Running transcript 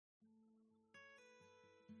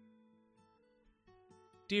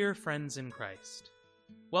Dear friends in Christ,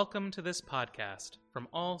 welcome to this podcast from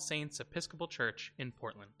All Saints Episcopal Church in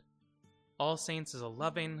Portland. All Saints is a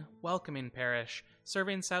loving, welcoming parish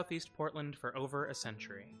serving Southeast Portland for over a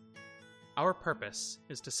century. Our purpose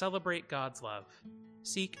is to celebrate God's love,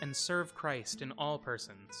 seek and serve Christ in all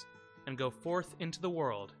persons, and go forth into the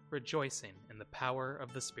world rejoicing in the power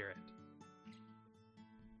of the Spirit.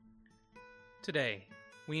 Today,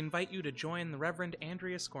 we invite you to join the Reverend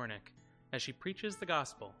Andria Skornik as she preaches the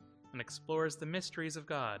gospel and explores the mysteries of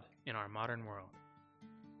God in our modern world.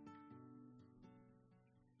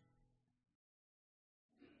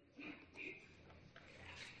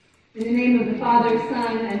 In the name of the Father,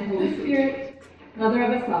 Son, and Holy Spirit, Mother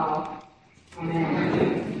of us all.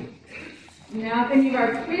 Amen. Now, if any of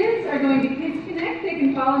our kids are going to Kids Connect, they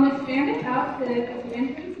can follow Miss Janet out to the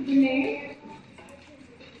entrance of the nave.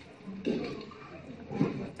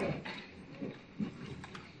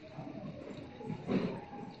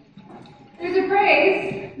 There's a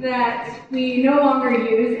phrase that we no longer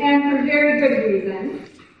use, and for very good reason.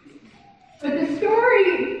 But the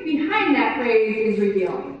story behind that phrase is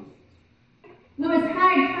revealing. Lewis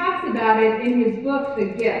Hyde talks about it in his book, The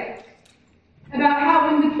Gift, about how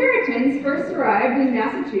when the Puritans first arrived in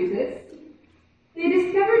Massachusetts, they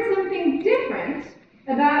discovered something different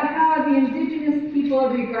about how the indigenous people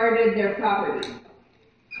regarded their property.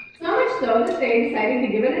 So much so that they decided to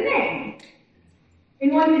give it a name.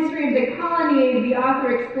 In one history of the colony, the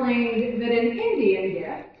author explained that an Indian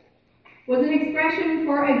gift was an expression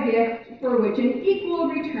for a gift for which an equal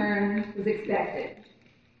return was expected.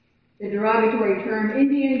 The derogatory term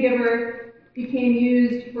Indian giver became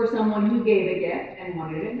used for someone who gave a gift and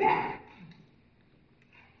wanted it back.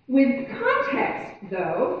 With context,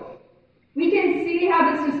 though, we can see how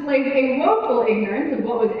this displays a woeful ignorance of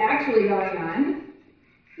what was actually going on,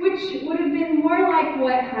 which would have been more like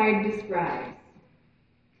what Hyde describes.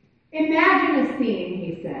 Imagine a scene,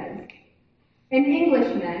 he says. An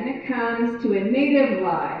Englishman comes to a native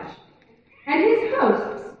lodge, and his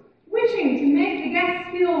hosts, wishing to make the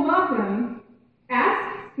guests feel welcome,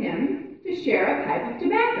 asks him to share a pipe of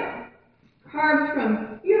tobacco, carved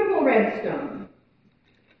from beautiful red stone.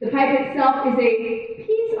 The pipe itself is a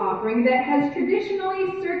peace offering that has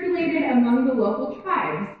traditionally circulated among the local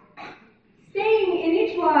tribes, staying in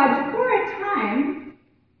each lodge for a time,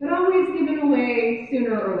 but always given away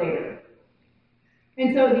sooner or later.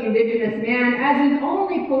 And so the indigenous man, as is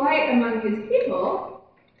only polite among his people,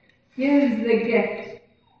 gives the gift,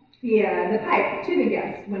 the pipe, to the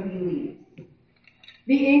guest when he leaves.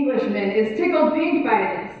 The Englishman is tickled pink by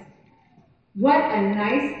this. What a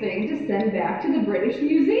nice thing to send back to the British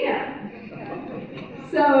Museum.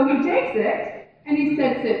 So he takes it, and he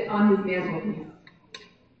sets it on his mantelpiece.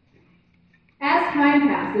 As time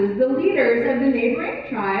passes, the leaders of the neighboring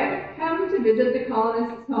tribe come to visit the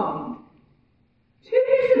colonists' home. To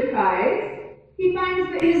his surprise, he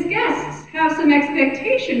finds that his guests have some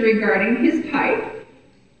expectation regarding his pipe.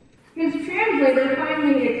 His translator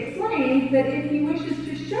finally explains that if he wishes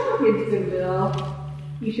to show his goodwill,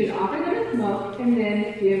 he should offer them a smoke and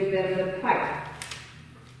then give them the pipe.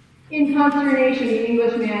 In consternation, the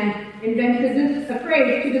Englishman invented a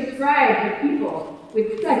phrase to describe the people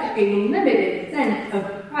with such a limited sense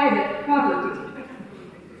of private property.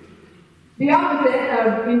 The opposite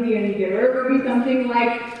of Indian giver would be something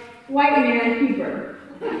like white man keeper.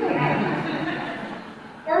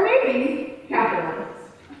 Or maybe capitalist.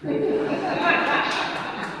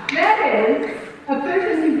 That is, a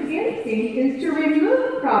person's instinct is to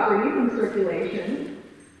remove property from circulation,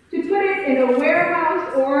 to put it in a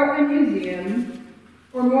warehouse or a museum,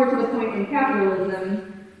 or more to the point in capitalism,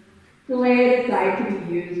 to lay it aside to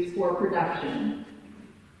be used for production.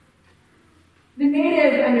 The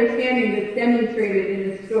native understanding that's demonstrated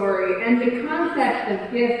in the story and the concept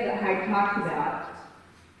of gift that Hyde talks about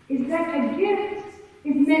is that a gift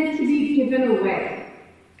is meant to be given away,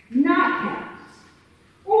 not kept.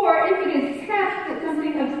 Or if it is kept, that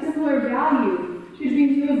something of similar value should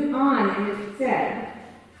be moved on in its stead.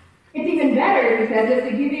 It's even better, he says, if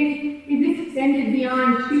the giving is extended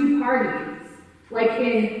beyond two parties, like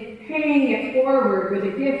in paying it forward where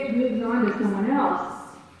the gift moves on to someone else.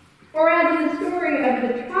 Or as in the story of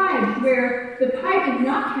the tribes where the pipe is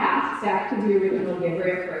not passed back to the original giver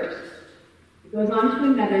at first. It goes on to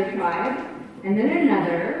another tribe, and then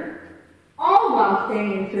another, all while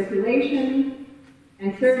staying in circulation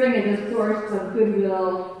and serving as a source of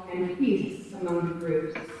goodwill and peace among the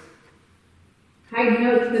groups. Hyde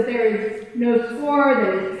notes that there is no score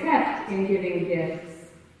that is kept in giving gifts,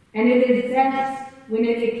 and it is best when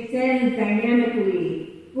it extends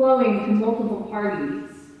dynamically, flowing to multiple parties.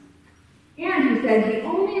 And he says the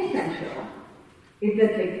only essential is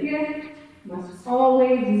that the gift must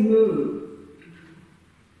always move.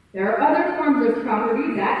 There are other forms of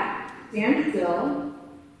property that stand still,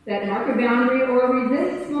 that mark a boundary or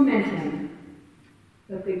resist momentum,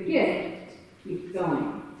 but the gift keeps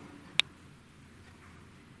going.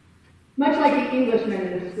 Much like the Englishman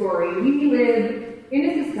in the story, we live in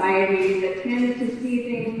a society that tends to see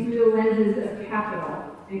things through the lenses of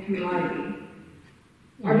capital and commodity.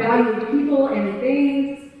 Our value of people and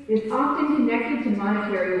things is often connected to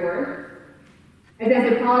monetary worth. As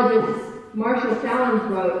anthropologist Marshall Salins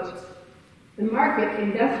wrote, the market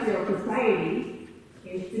industrial society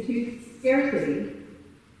institutes scarcity.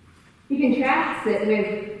 He contrasts it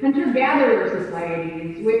with hunter-gatherer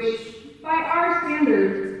societies, which, by our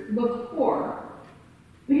standards, look poor.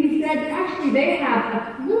 But he said, actually, they have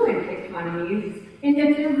affluent economies in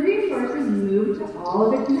that their resources move to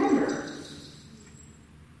all of its members.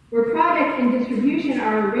 Where product and distribution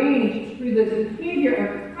are arranged through the behavior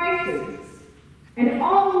of prices, and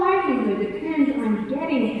all livelihood depends on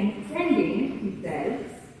getting and sending, he says,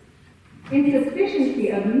 insufficiency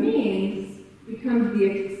of means becomes the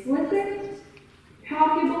explicit,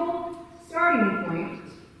 palpable starting point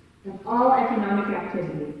of all economic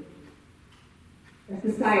activity. A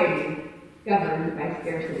society governed by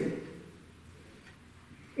scarcity.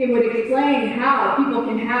 It would explain how people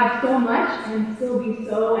can have so much and still be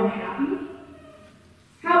so unhappy.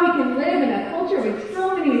 How we can live in a culture with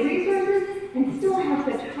so many resources and still have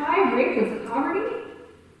such high rates of poverty.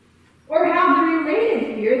 Or how the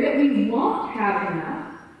related fear that we won't have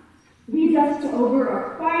enough leads us to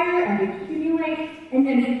over-acquire and accumulate and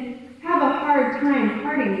then have a hard time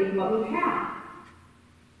parting with what we have.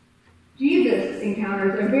 Jesus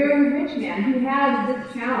encounters a very rich man who has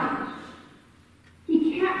this challenge.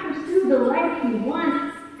 He can't pursue the life he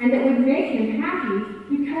wants and that would make him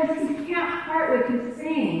happy because he can't part with his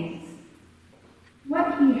things.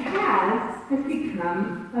 What he has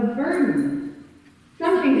become a burden,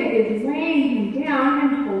 something that is weighing him down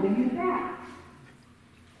and holding him back.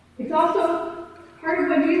 It's also part of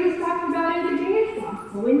what Jesus talks about in today's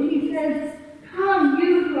gospel when he says, "Come,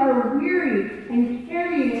 you who are weary and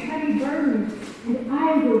carrying heavy burdens, and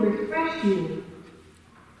I will refresh you."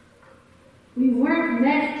 We weren't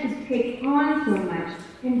meant to take on so much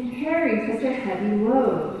and carry such a heavy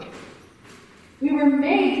load. We were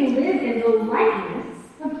made to live in the likeness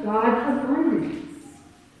of God's abundance.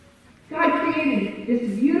 God created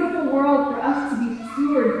this beautiful world for us to be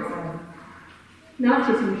stewards of, not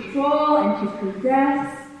to control and to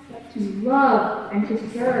possess, but to love and to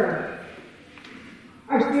serve.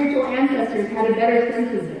 Our spiritual ancestors had a better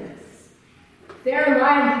sense of this. Their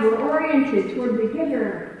lives were oriented toward the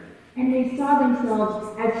giver, and they saw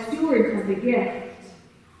themselves as stewards of the gift.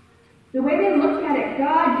 The way they looked at it,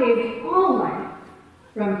 God gave all life,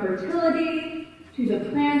 from fertility to the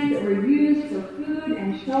plants that were used for food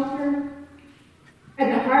and shelter.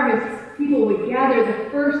 At the harvest, people would gather the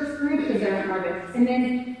first fruits of their harvest and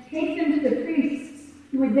then take them to the priests,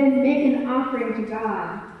 who would then make an offering to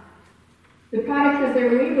God. The products of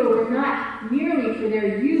their labor were not merely for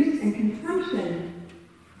their use and consumption,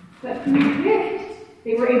 but through gift,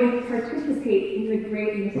 they were able to participate in the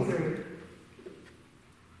great mystery.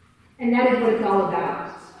 And that is what it's all about.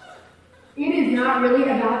 It is not really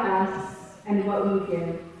about us and what we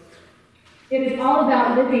give. It is all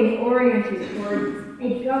about living oriented towards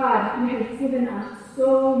a God who has given us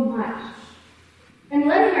so much, and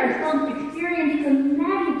letting ourselves experience the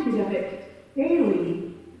magnitude of it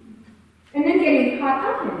daily, and then getting caught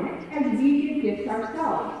up in it as we give gifts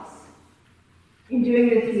ourselves. In doing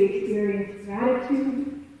this, we experience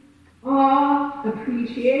gratitude, awe,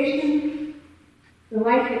 appreciation, the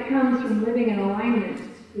life that comes from living in alignment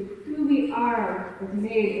with who we are as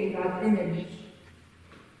made in God's image.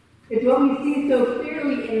 It's what we see so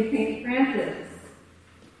clearly in St. Francis.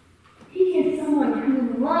 He is someone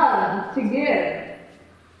who loves to give.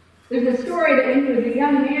 There's a story that when he was a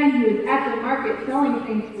young man, he was at the market selling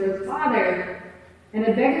things for his father, and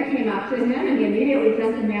a beggar came up to him, and he immediately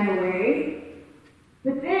sent the man away.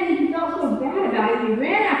 But then he felt so bad about it, he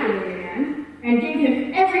ran after the man and gave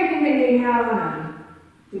him everything that he had on him,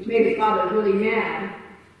 which made his father really mad.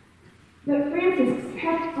 But Francis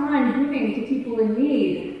kept on giving to people in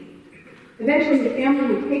need. Eventually, his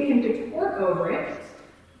family would take him to court over it.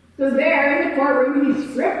 So there, in the courtroom,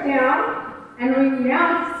 he stripped down and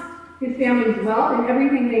renounced his family's wealth and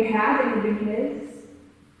everything they had that had been his.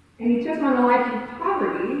 And he took on a life of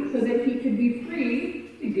poverty so that he could be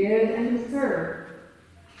free to give and to serve,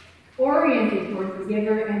 oriented towards the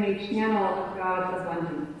giver and a channel of God's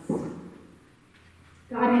abundance.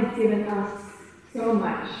 God has given us so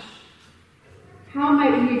much. how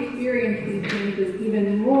might we experience these things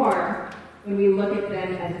even more when we look at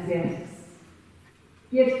them as gifts?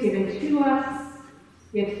 Gifts given to us,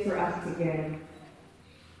 gifts for us to give.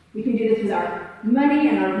 We can do this with our money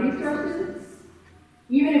and our resources.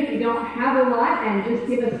 Even if we don't have a lot and just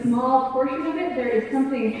give a small portion of it, there is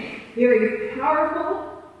something very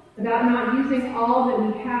powerful about not using all that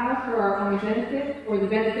we have for our own benefit or the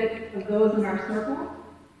benefit of those in our circle.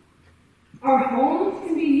 Our homes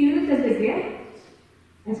can be used as a gift,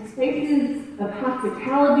 as places of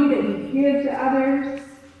hospitality that we give to others.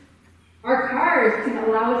 Our cars can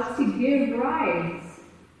allow us to give rides.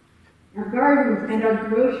 Our gardens and our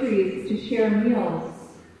groceries to share meals.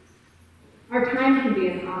 Our time can be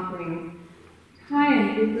an offering.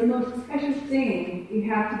 Time is the most precious thing we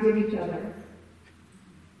have to give each other.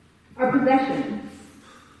 Our possessions,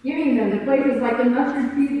 giving them to places like the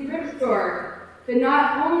Mustard Seed thrift store that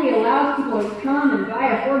not only allows people to come and buy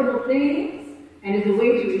affordable things and is a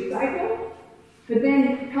way to recycle, but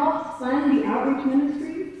then helps fund the outreach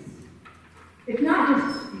ministries. It's not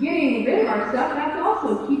just getting rid of our stuff, that's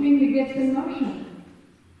also keeping the gifts in motion.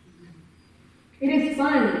 It is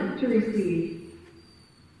fun to receive,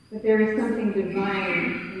 but there is something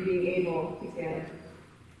divine in being able to give.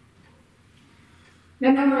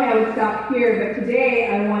 Now, normally I would stop here, but today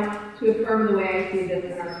I want to affirm the way I see this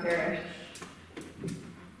in our parish.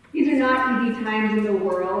 These are not easy times in the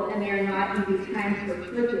world, and they are not easy times for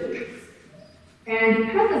churches. And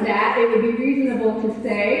because of that, it would be reasonable to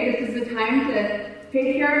say this is the time to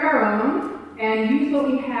take care of our own and use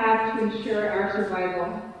what we have to ensure our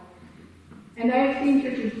survival. And I have seen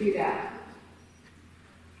churches do that.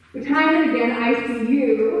 But time and again, I see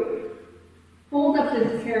you hold up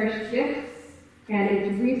this parish gift and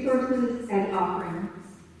its resources as offerings,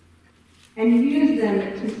 and use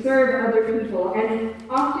them to serve other people, and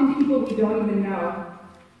often people we don't even know.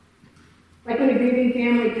 Like when a grieving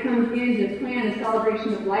family comes in to plan a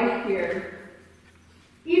celebration of life here,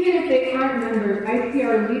 even if they aren't members, I see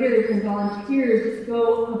our leaders and volunteers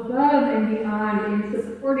go above and beyond in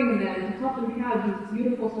supporting them to help them have these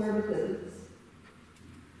beautiful services.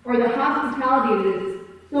 Or the hospitality that is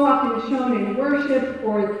so often shown in worship,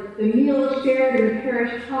 or the meals shared in the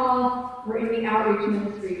parish hall, or in the outreach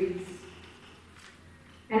ministries.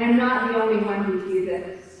 And I'm not the only one who sees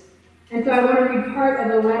this. And so I want to read part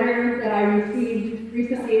of a letter that I received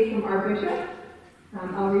recently from our bishop.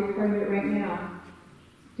 I'll read part of it right now.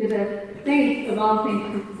 To the saints of All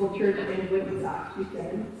Saints Episcopal Church in Woodstock, she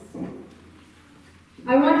says,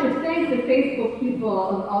 I want to thank the faithful people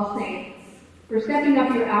of All Saints for stepping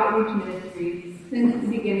up your outreach ministries since the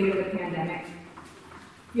beginning of the pandemic.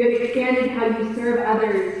 You have expanded how you serve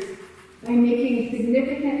others by making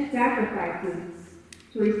significant sacrifices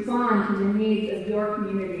to respond to the needs of your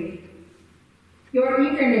community. Your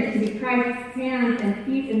eagerness to be Christ's hands and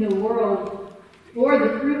feet in the world bore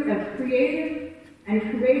the fruit of creative and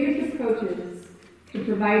courageous approaches to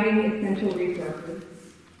providing essential resources.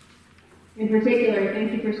 In particular,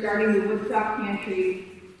 thank you for starting the Woodstock Pantry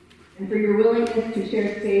and for your willingness to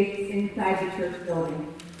share space inside the church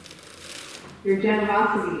building. Your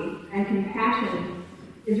generosity and compassion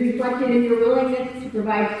is reflected in your willingness to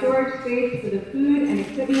provide storage space for the food and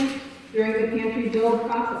equipment during the pantry build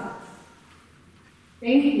process.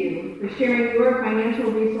 Thank you for sharing your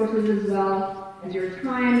financial resources as well as your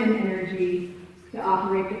time and energy to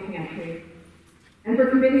operate the pantry, and for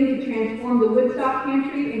committing to transform the Woodstock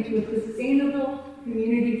Pantry into a sustainable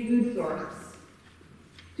community food source.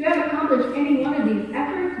 To have accomplished any one of these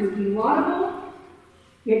efforts would be laudable,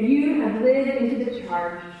 yet you have lived into the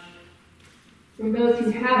charge. From those who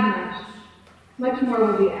have much more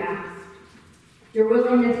will be asked. Your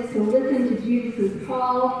willingness to listen to Jesus'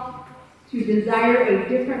 call to desire a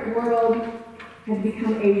different world has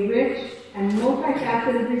become a rich and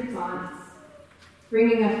multifaceted response,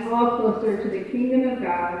 bringing us all closer to the kingdom of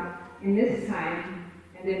God in this time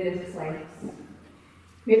and in this place.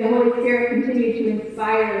 May the Holy Spirit continue to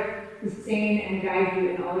inspire, sustain, and guide you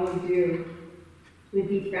in all you do, with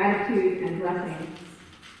deep gratitude and blessing.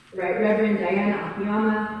 The Right Reverend Diana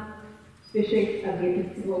Akiyama, Bishop of the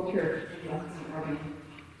Episcopal Church in Western Oregon.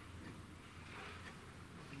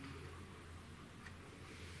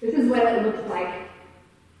 This is what it looks like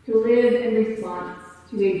to live in response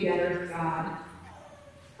to a generous God,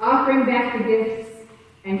 offering back the gifts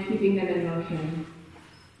and keeping them in motion.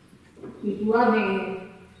 Keep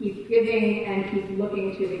loving, keep giving, and keep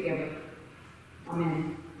looking to the giver.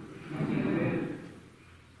 Amen. Amen.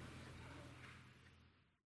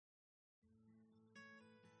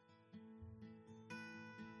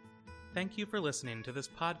 Thank you for listening to this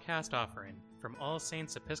podcast offering from All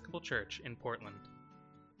Saints Episcopal Church in Portland.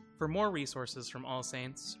 For more resources from All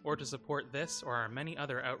Saints, or to support this or our many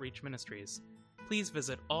other outreach ministries, please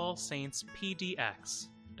visit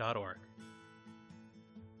allsaintspdx.org.